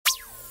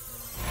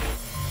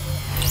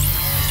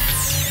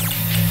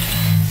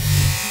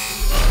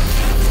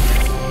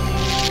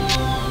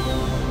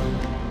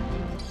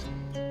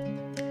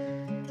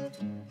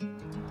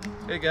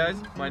guys,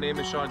 my name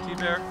is Sean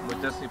T-Bear. I'm with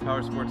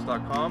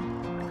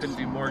DestinyPowersports.com. I couldn't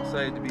be more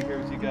excited to be here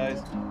with you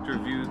guys to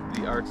review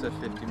the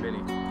RXF 50 Mini.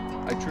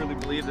 I truly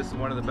believe this is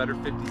one of the better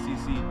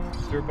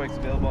 50cc dirt bikes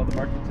available on the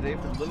market today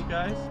for the little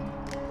guys.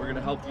 We're going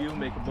to help you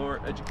make a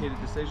more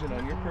educated decision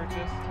on your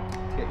purchase,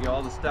 get you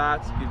all the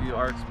stats, give you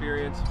our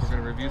experience. We're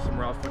going to review some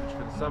raw footage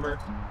for the summer.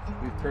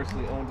 We've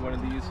personally owned one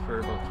of these for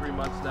about 3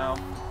 months now,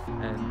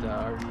 and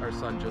our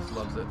son just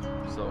loves it.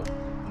 So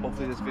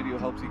hopefully this video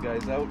helps you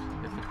guys out.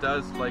 If it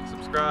does, like,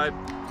 subscribe.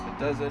 If it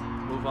doesn't,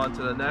 move on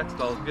to the next.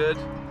 All's good.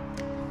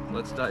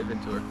 Let's dive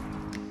into her.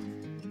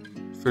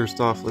 First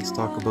off, let's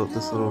talk about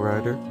this little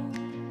rider.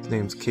 His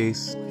name's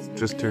Case,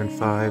 just turned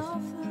 5.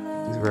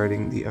 He's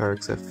riding the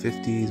RXF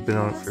 50. He's been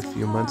on it for a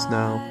few months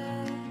now.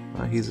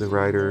 He's a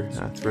rider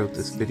throughout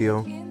this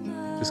video.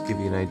 Just give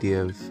you an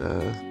idea of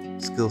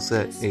skill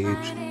set,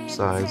 age,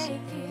 size.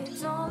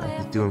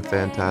 He's doing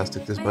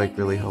fantastic. This bike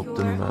really helped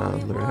him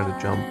learn how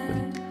to jump,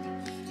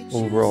 and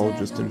overall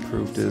just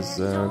improved his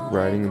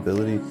riding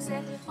ability.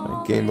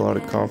 Gained a lot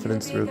of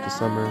confidence throughout the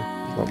summer.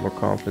 A lot more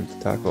confident to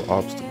tackle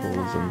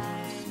obstacles and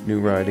new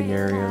riding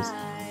areas.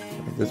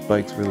 This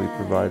bike's really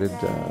provided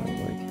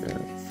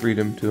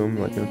freedom to him,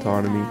 like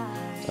autonomy.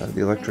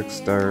 The electric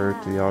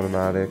start, the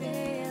automatic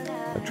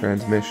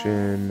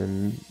transmission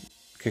and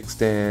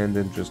kickstand,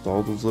 and just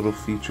all those little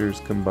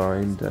features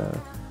combined,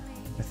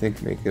 I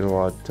think make it a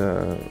lot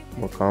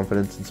more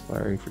confidence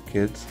inspiring for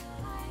kids,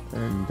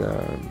 and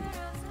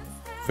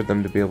for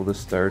them to be able to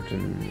start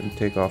and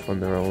take off on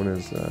their own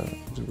is a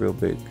real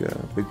big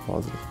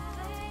positive.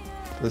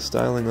 The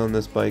styling on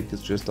this bike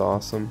is just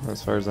awesome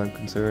as far as I'm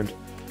concerned.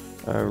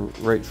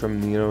 Right from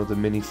the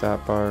mini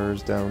fat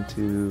bars down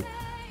to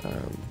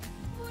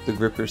the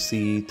gripper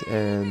seat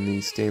and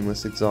the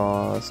stainless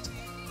exhaust,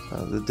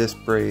 the disc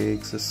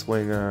brakes, the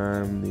swing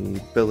arm,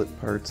 the billet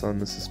parts on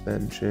the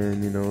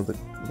suspension.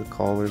 The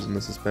collars in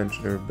the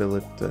suspension are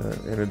billet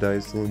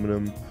anodized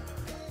aluminum.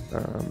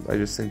 I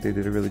just think they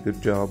did a really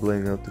good job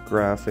laying out the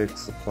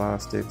graphics, the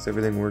plastics.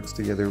 Everything works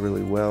together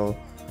really well.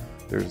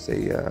 There's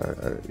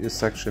a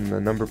section,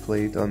 a number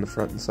plate on the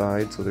front and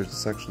side, so there's a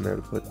section there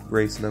to put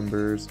race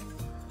numbers.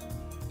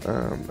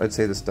 I'd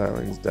say the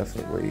styling is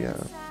definitely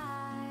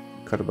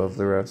cut above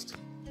the rest.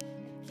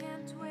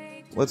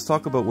 Let's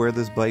talk about where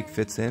this bike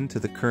fits into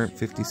the current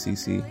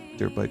 50cc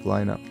dirt bike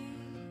lineup.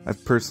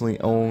 I've personally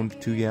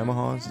owned 2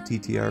 Yamahas, a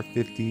TTR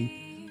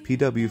 50,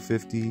 PW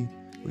 50,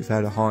 we've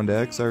had a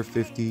Honda XR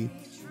 50,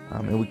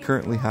 and we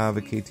currently have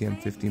a KTM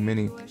 50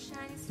 Mini.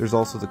 There's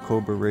also the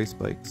Cobra race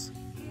bikes.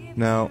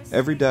 Now,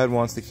 every dad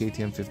wants the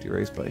KTM 50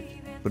 race bike,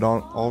 but in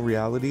all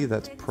reality,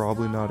 that's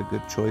probably not a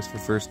good choice for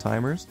first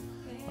timers.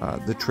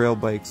 The trail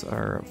bikes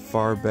are a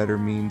far better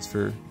means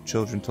for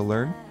children to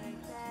learn,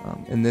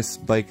 and this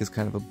bike is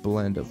kind of a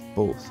blend of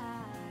both.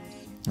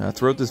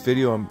 Throughout this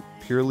video, I'm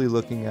purely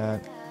looking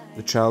at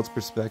the child's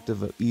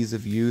perspective of ease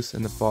of use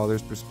and the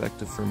father's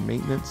perspective for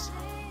maintenance.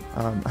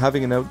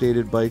 Having an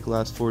outdated bike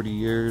last 40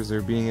 years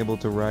or being able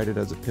to ride it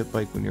as a pit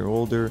bike when you're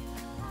older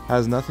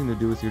has nothing to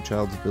do with your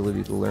child's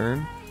ability to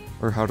learn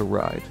or how to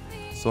ride.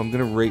 So I'm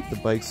going to rate the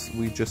bikes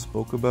we just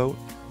spoke about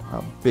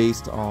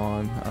based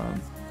on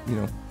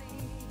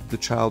the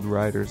child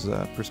rider's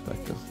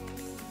perspective.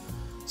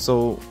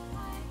 So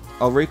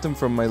I'll rate them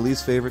from my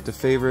least favorite to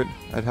favorite.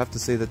 I'd have to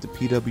say that the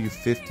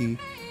PW50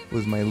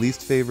 was my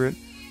least favorite.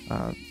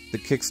 The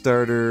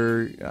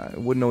Kickstarter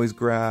wouldn't always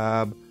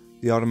grab.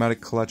 The automatic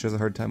clutch has a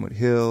hard time with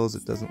hills.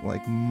 It doesn't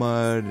like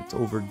mud. It's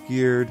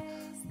over-geared.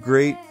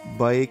 Great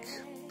bike,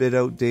 bit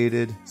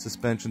outdated.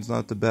 Suspension's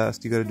not the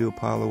best. You got to do a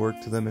pile of work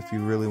to them if you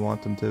really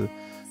want them to,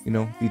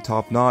 be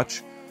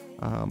top-notch.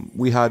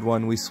 We had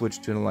one. We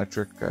switched to an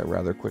electric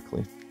rather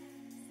quickly.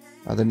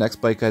 The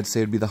next bike I'd say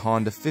would be the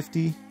Honda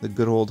 50, the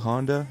good old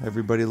Honda.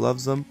 Everybody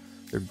loves them.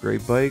 They're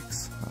great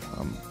bikes.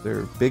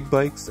 They're big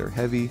bikes. They're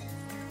heavy.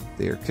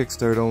 They are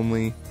kickstart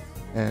only,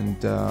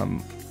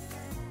 and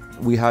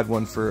we had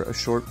one for a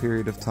short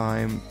period of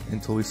time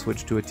until we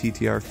switched to a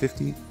TTR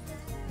 50.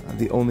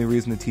 The only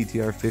reason the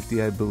TTR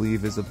 50, I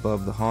believe, is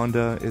above the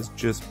Honda is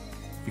just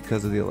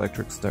because of the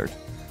electric start.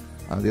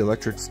 The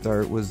electric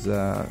start was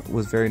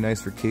very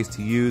nice for Case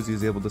to use. He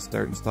was able to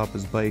start and stop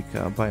his bike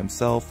by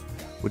himself,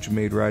 which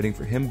made riding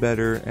for him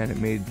better, and it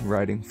made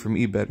riding for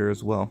me better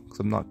as well, because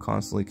I'm not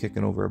constantly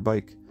kicking over a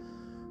bike.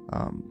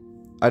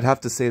 I'd have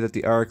to say that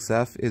the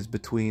RXF is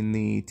between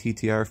the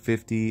TTR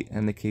 50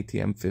 and the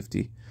KTM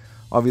 50.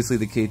 Obviously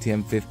the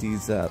KTM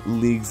 50's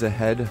leagues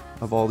ahead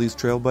of all these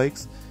trail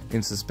bikes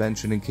in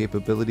suspension and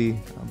capability,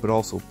 but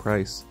also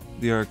price.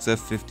 The RXF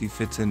 50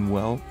 fits in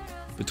well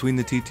between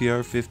the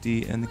TTR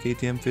 50 and the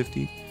KTM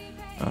 50.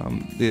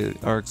 The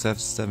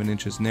RXF's 7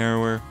 inches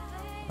narrower,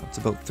 it's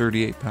about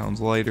 38 pounds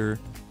lighter,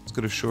 it's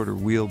got a shorter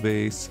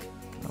wheelbase,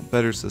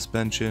 better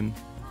suspension,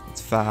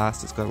 it's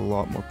fast, it's got a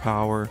lot more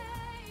power.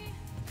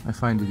 I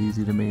find it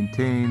easy to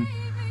maintain.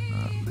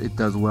 It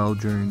does well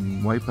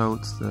during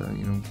wipeouts,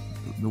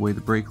 the way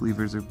the brake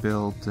levers are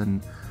built,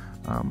 and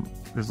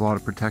there's a lot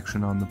of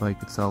protection on the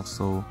bike itself,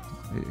 so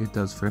it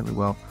does fairly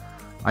well.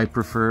 I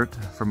prefer it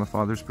from a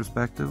father's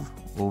perspective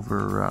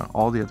over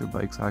all the other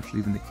bikes, actually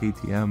even the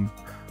KTM,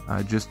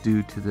 just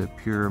due to the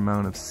pure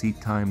amount of seat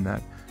time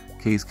that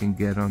Case can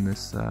get on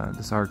this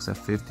RXF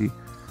 50.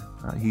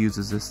 He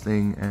uses this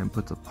thing and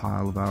puts a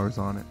pile of hours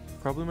on it.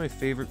 Probably my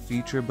favorite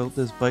feature about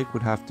this bike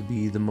would have to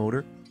be the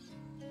motor.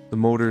 The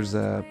motor's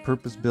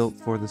purpose built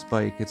for this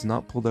bike. It's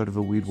not pulled out of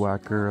a weed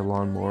whacker or a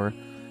lawnmower.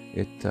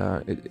 It's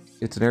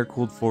an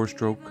air-cooled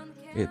 4-stroke.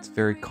 It's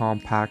very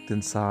compact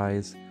in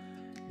size.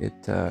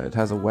 It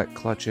has a wet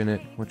clutch in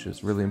it, which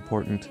is really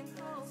important.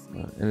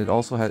 And it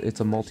also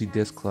it's a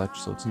multi-disc clutch,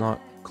 so it's not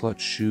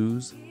clutch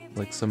shoes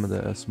like some of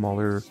the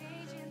smaller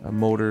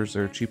motors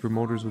or cheaper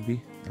motors would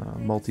be.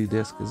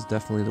 Multi-disc is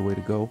definitely the way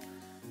to go.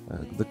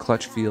 The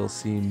clutch feel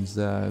seems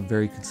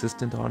very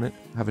consistent on it.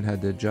 Haven't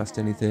had to adjust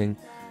anything,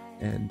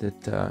 and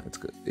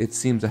it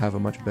seems to have a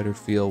much better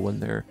feel when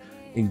they're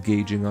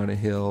engaging on a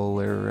hill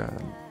or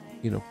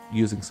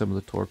using some of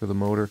the torque of the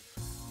motor.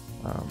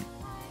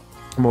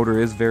 The motor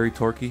is very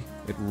torquey.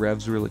 It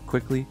revs really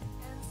quickly.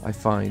 I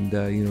find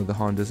the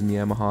Hondas and the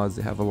Yamahas,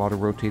 they have a lot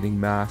of rotating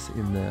mass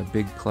in the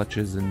big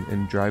clutches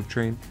and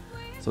drivetrain,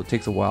 so it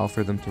takes a while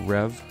for them to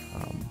rev.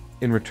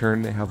 In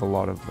return, they have a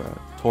lot of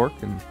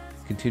torque and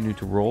continue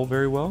to roll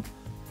very well,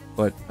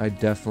 but I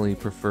definitely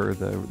prefer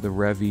the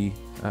revvy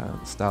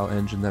style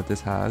engine that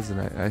this has, and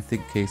I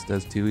think Case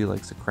does too. He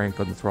likes to crank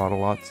on the throttle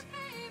lots,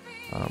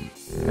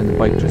 and the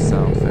bike just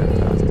sounds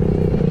fantastic.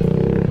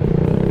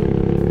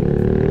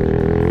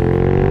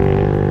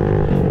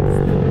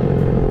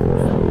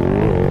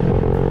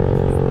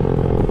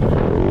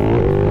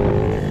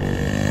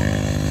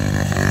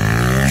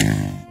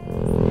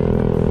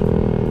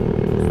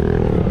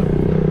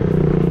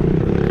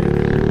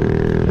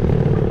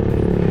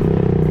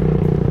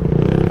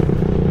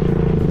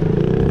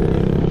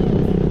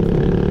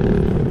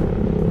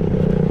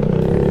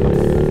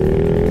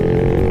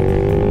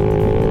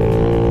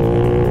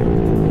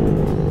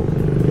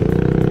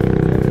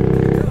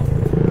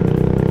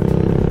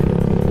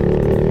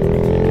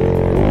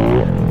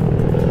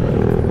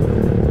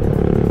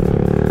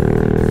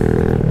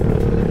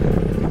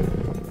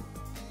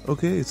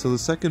 Okay, so the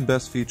second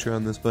best feature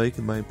on this bike,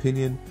 in my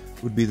opinion,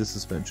 would be the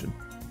suspension.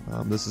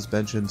 The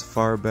suspension's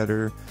far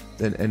better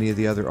than any of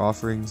the other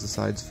offerings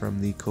aside from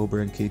the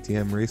Cobra and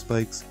KTM race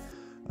bikes.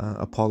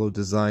 Apollo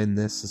designed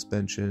this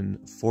suspension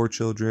for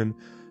children.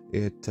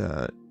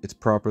 It's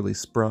properly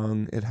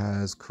sprung. It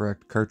has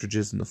correct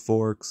cartridges in the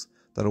forks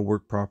that'll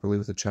work properly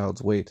with a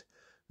child's weight.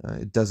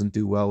 It doesn't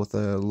do well with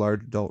a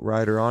large adult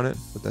rider on it,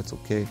 but that's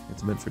okay.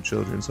 It's meant for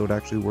children, so it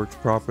actually works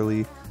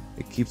properly.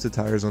 It keeps the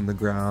tires on the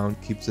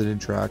ground, keeps it in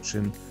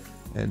traction,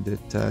 and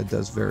it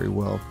does very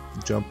well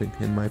jumping,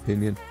 in my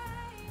opinion.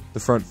 The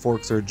front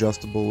forks are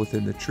adjustable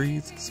within the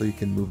trees, so you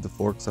can move the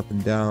forks up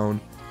and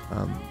down.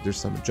 There's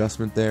some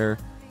adjustment there.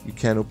 You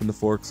can open the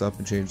forks up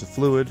and change the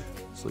fluid,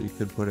 so you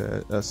could put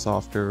a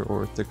softer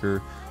or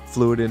thicker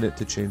fluid in it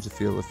to change the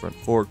feel of the front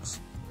forks.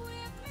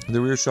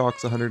 The rear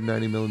shock's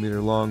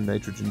 190mm long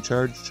nitrogen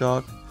charged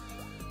shock.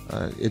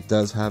 It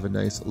does have a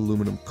nice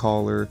aluminum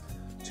collar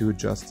to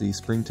adjust the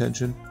spring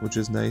tension, which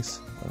is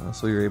nice.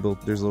 So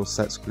there's a little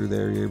set screw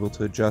there, you're able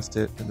to adjust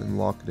it and then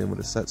lock it in with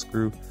a set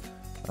screw.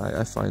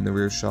 I find the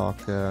rear shock,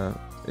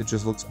 it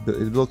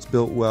looks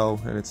built well,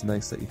 and it's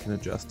nice that you can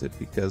adjust it,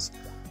 because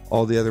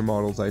all the other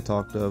models I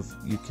talked of,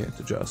 you can't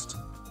adjust.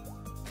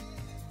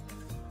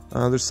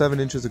 There's 7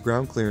 inches of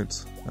ground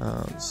clearance,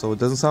 so it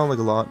doesn't sound like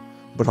a lot,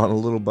 but on a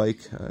little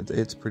bike,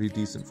 it's pretty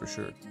decent for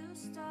sure.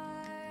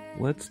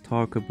 Let's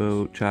talk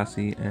about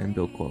chassis and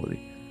build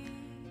quality.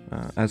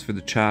 As for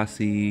the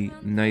chassis,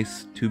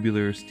 nice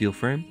tubular steel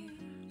frame.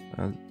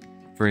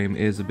 Frame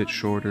is a bit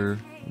shorter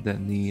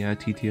than the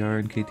TTR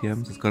and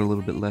KTMs. It's got a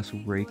little bit less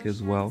rake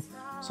as well,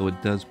 so it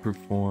does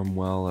perform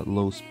well at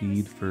low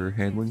speed for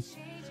handling.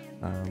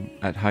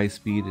 At high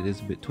speed it is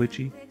a bit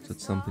twitchy, so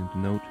it's something to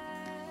note.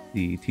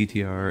 The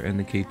TTR and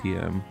the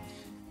KTM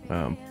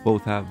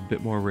both have a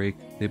bit more rake.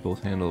 They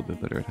both handle a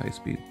bit better at high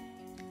speed.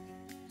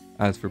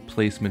 As for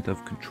placement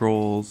of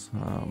controls,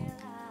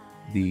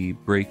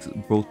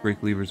 both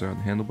brake levers are on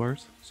the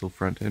handlebars, so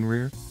front and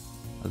rear.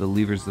 The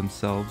levers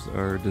themselves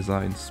are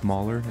designed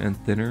smaller and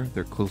thinner.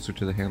 They're closer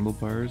to the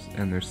handlebars,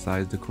 and they're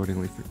sized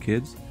accordingly for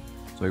kids.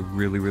 So I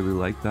really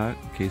like that.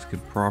 Case can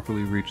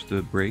properly reach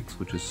the brakes,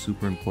 which is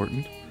super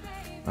important.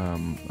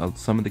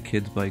 Some of the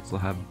kids' bikes will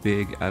have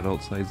big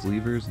adult-sized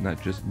levers, and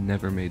that just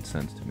never made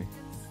sense to me.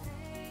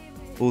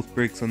 Both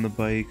brakes on the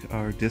bike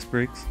are disc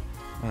brakes,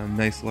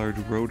 nice large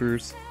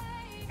rotors,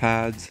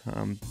 pads.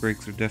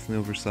 Brakes are definitely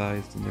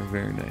oversized, and they're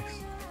very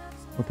nice.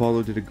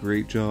 Apollo did a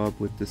great job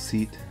with the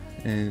seat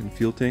and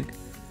fuel tank.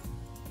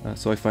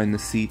 So I find the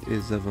seat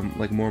is of a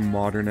more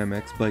modern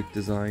MX bike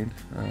design,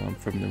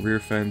 from the rear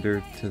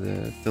fender to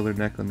the filler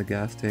neck on the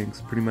gas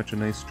tanks, pretty much a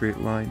nice straight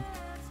line.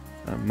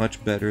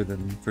 Much better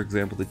than, for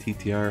example, the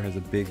TTR has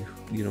a big,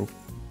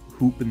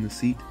 hoop in the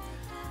seat.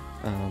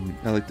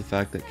 I like the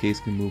fact that Case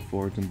can move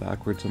forwards and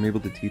backwards, so I'm able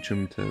to teach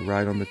him to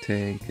ride on the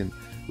tank and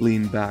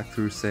lean back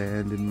through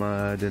sand and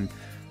mud, and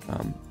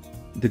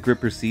The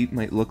gripper seat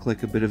might look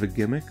like a bit of a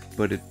gimmick,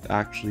 but it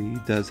actually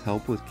does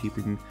help with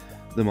keeping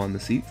them on the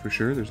seat for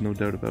sure, there's no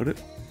doubt about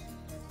it.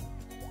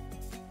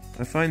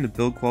 I find the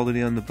build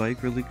quality on the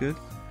bike really good.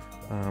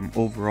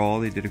 Overall,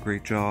 they did a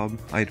great job.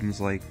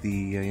 Items like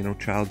the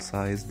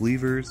child-sized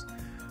levers,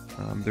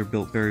 they're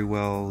built very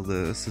well.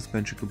 The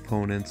suspension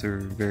components are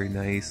very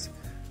nice.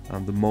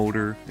 The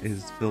motor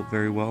is built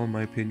very well, in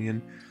my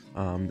opinion.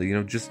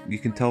 You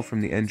can tell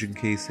from the engine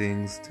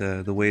casings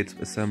to the way it's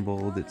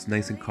assembled. It's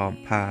nice and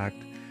compact.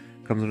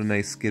 Comes with a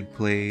nice skid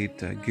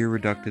plate, gear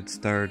reducted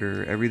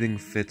starter. Everything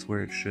fits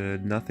where it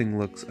should. Nothing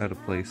looks out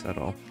of place at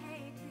all.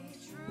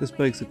 This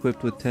bike's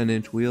equipped with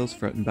 10-inch wheels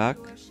front and back.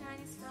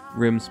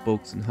 Rim,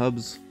 spokes, and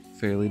hubs,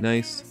 fairly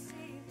nice.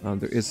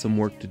 There is some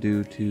work to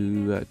do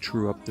to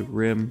true up the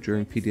rim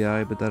during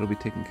PDI, but that'll be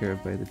taken care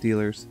of by the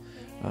dealers.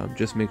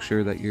 Just make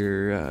sure that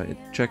you're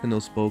checking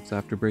those spokes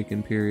after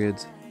break-in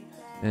periods,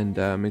 and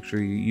make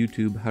sure you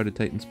YouTube how to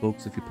tighten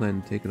spokes if you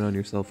plan to take it on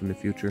yourself in the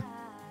future.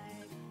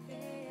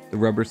 The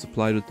rubber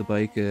supplied with the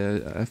bike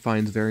I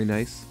find is very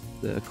nice.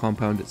 The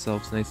compound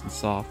itself is nice and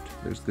soft.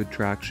 There's good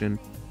traction.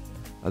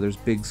 There's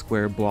big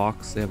square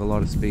blocks. They have a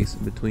lot of space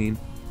in between.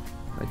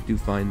 I do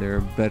find they're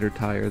a better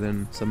tire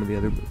than some of the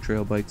other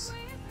trail bikes.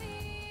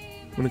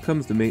 When it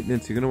comes to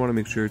maintenance, you're going to want to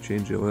make sure to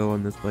change the oil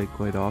on this bike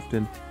quite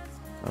often.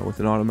 With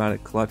an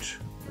automatic clutch,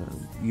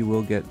 you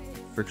will get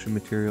friction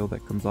material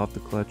that comes off the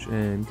clutch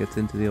and gets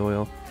into the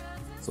oil.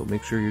 So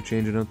make sure you're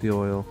changing out the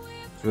oil.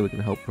 It's really going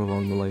to help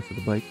prolong the life of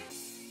the bike.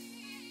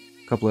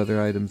 A couple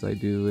other items I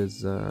do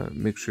is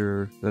make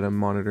sure that I'm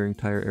monitoring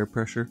tire air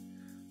pressure.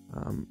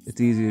 It's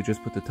easy to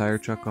just put the tire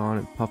chuck on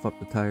and puff up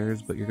the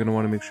tires, but you're going to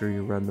want to make sure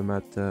you run them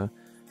at a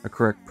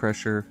correct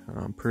pressure.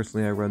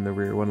 Personally, I run the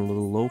rear one a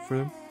little low for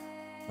them.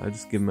 I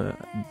just give them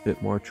a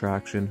bit more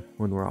traction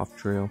when we're off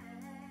trail.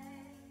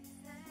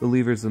 The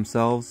levers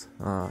themselves,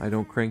 I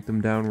don't crank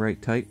them down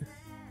right tight.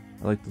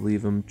 I like to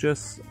leave them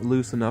just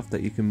loose enough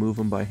that you can move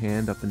them by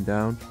hand up and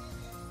down.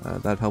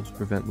 That helps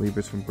prevent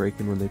levers from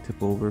breaking when they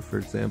tip over. For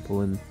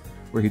example, in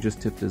where he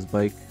just tipped his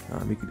bike,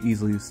 he could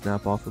easily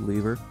snap off a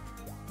lever.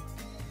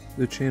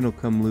 The chain will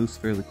come loose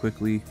fairly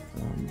quickly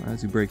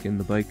as you break in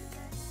the bike.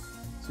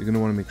 So you're going to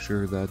want to make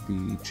sure that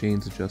the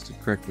chain's adjusted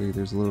correctly.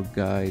 There's a little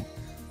guide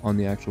on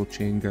the actual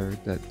chain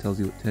guard that tells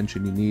you what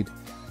tension you need.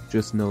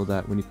 Just know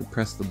that when you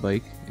compress the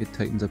bike, it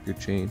tightens up your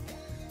chain.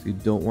 So you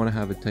don't want to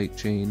have a tight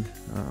chain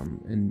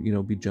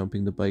and be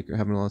jumping the bike or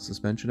having a lot of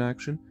suspension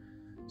action.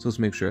 So let's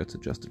make sure it's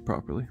adjusted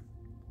properly.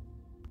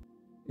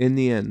 In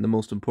the end, the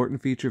most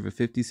important feature of a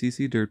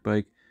 50cc dirt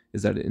bike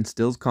is that it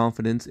instills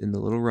confidence in the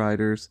little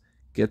riders,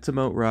 gets them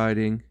out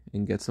riding,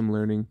 and gets them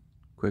learning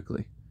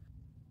quickly.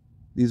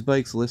 These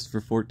bikes list for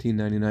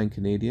 $14.99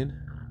 Canadian,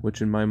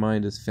 which in my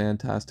mind is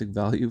fantastic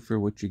value for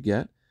what you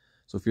get.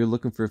 So if you're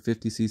looking for a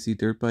 50cc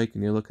dirt bike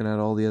and you're looking at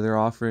all the other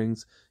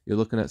offerings, you're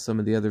looking at some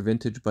of the other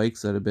vintage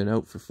bikes that have been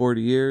out for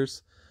 40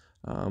 years,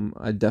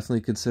 I'd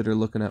definitely consider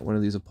looking at one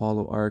of these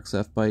Apollo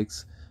RXF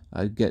bikes,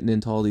 getting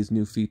into all these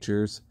new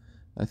features.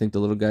 I think the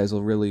little guys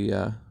will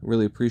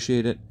really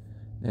appreciate it,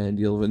 and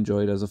you'll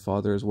enjoy it as a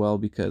father as well,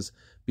 because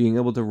being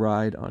able to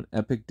ride on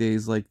epic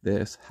days like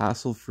this,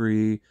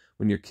 hassle-free,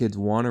 when your kids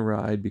want to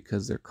ride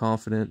because they're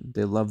confident,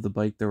 they love the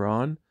bike they're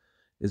on,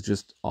 is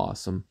just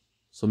awesome.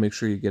 So make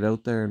sure you get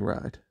out there and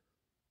ride.